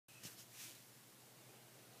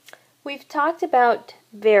We've talked about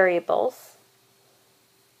variables,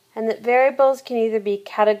 and that variables can either be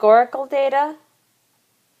categorical data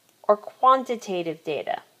or quantitative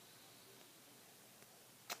data.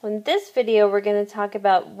 In this video, we're going to talk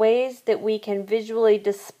about ways that we can visually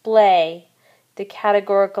display the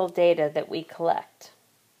categorical data that we collect.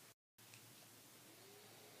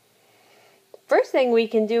 First thing we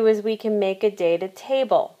can do is we can make a data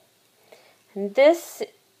table. And this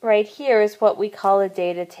right here is what we call a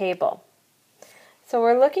data table. So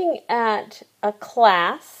we're looking at a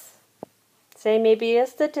class, say maybe a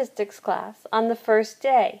statistics class, on the first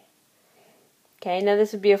day. Okay, now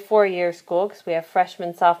this would be a 4-year school because we have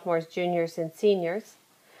freshmen, sophomores, juniors, and seniors.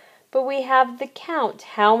 But we have the count,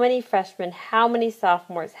 how many freshmen, how many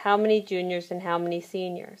sophomores, how many juniors, and how many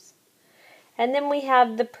seniors. And then we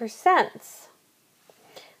have the percents.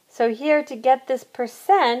 So here to get this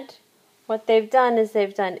percent, what they've done is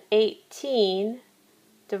they've done 18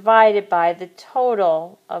 divided by the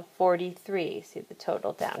total of 43. See the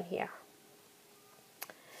total down here.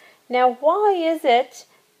 Now why is it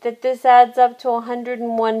that this adds up to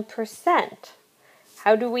 101%?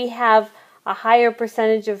 How do we have a higher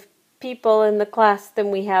percentage of people in the class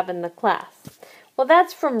than we have in the class? Well,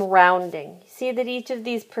 that's from rounding. You see that each of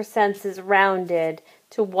these percents is rounded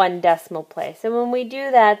to 1 decimal place. And when we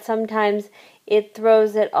do that, sometimes it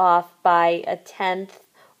throws it off by a tenth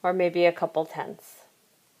or maybe a couple tenths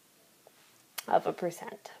of a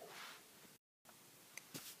percent.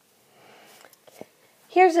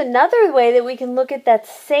 Here's another way that we can look at that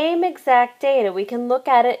same exact data. We can look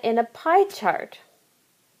at it in a pie chart.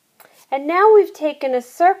 And now we've taken a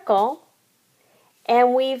circle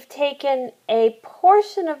and we've taken a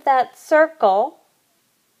portion of that circle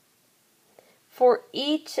for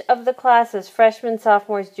each of the classes, freshmen,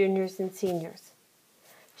 sophomores, juniors, and seniors.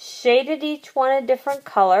 Shaded each one a different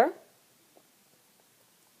color,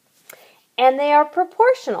 and they are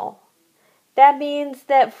proportional. That means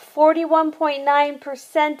that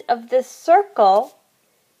 41.9% of this circle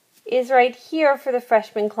is right here for the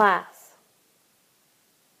freshman class.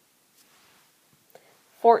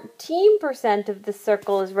 14% of the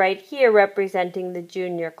circle is right here representing the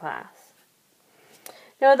junior class.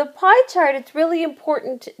 Now the pie chart, it's really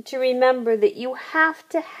important to remember that you have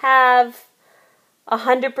to have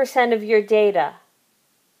 100% of your data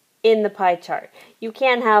in the pie chart. You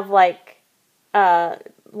can't have like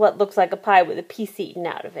what looks like a pie with a piece eaten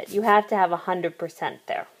out of it. You have to have 100%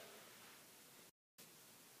 there.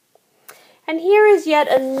 And here is yet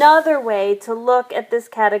another way to look at this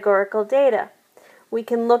categorical data. We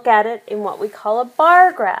can look at it in what we call a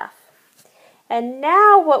bar graph. And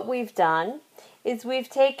now what we've done is we've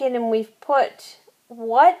taken and we've put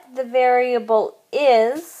what the variable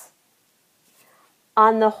is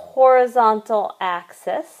on the horizontal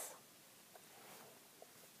axis.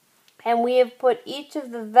 And we have put each of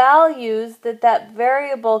the values that that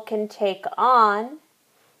variable can take on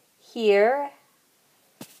here.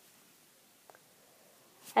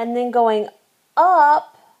 And then going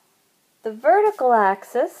up the vertical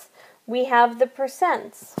axis, we have the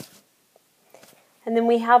percents. And then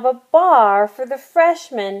we have a bar for the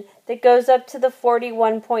freshmen that goes up to the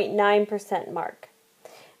 41.9% mark.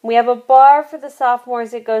 We have a bar for the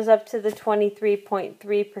sophomores that goes up to the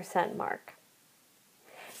 23.3% mark.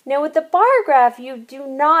 Now with the bar graph, you do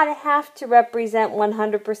not have to represent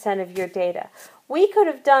 100% of your data. We could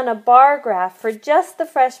have done a bar graph for just the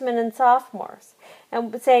freshmen and sophomores,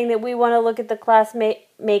 and saying that we want to look at the class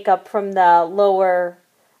makeup from the lower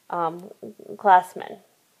classmen,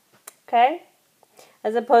 okay?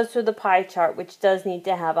 As opposed to the pie chart, which does need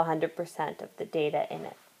to have 100% of the data in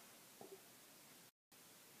it.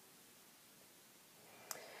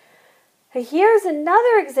 Here's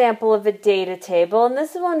another example of a data table, and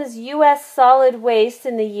this one is U.S. solid waste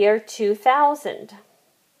in the year 2000.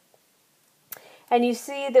 And you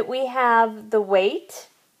see that we have the weight,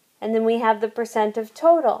 and then we have the percent of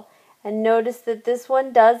total. And notice that this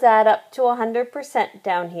one does add up to 100%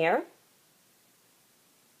 down here.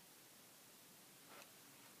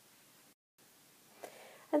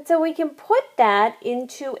 And so we can put that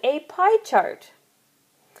into a pie chart.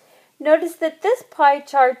 Notice that this pie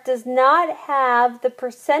chart does not have the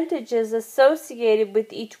percentages associated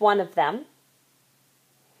with each one of them,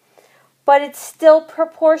 but it's still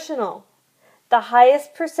proportional. The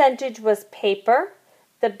highest percentage was paper,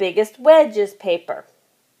 the biggest wedge is paper.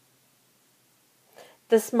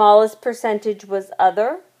 The smallest percentage was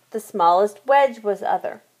other, the smallest wedge was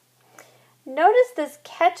other. Notice this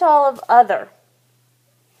catch-all of other.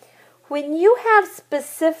 When you have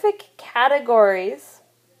specific categories,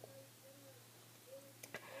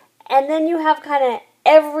 and then you have kind of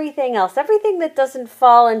everything else, everything that doesn't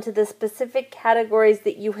fall into the specific categories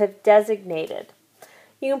that you have designated.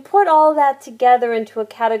 You can put all that together into a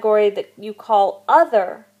category that you call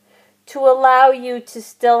Other to allow you to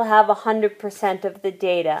still have 100% of the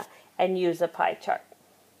data and use a pie chart.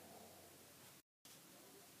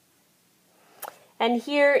 And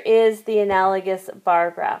here is the analogous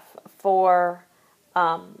bar graph for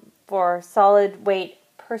solid weight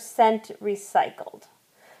percent recycled.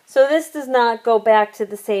 So this does not go back to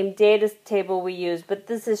the same data table we used, but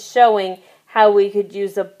this is showing how we could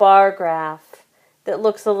use a bar graph that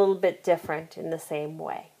looks a little bit different in the same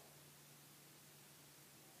way.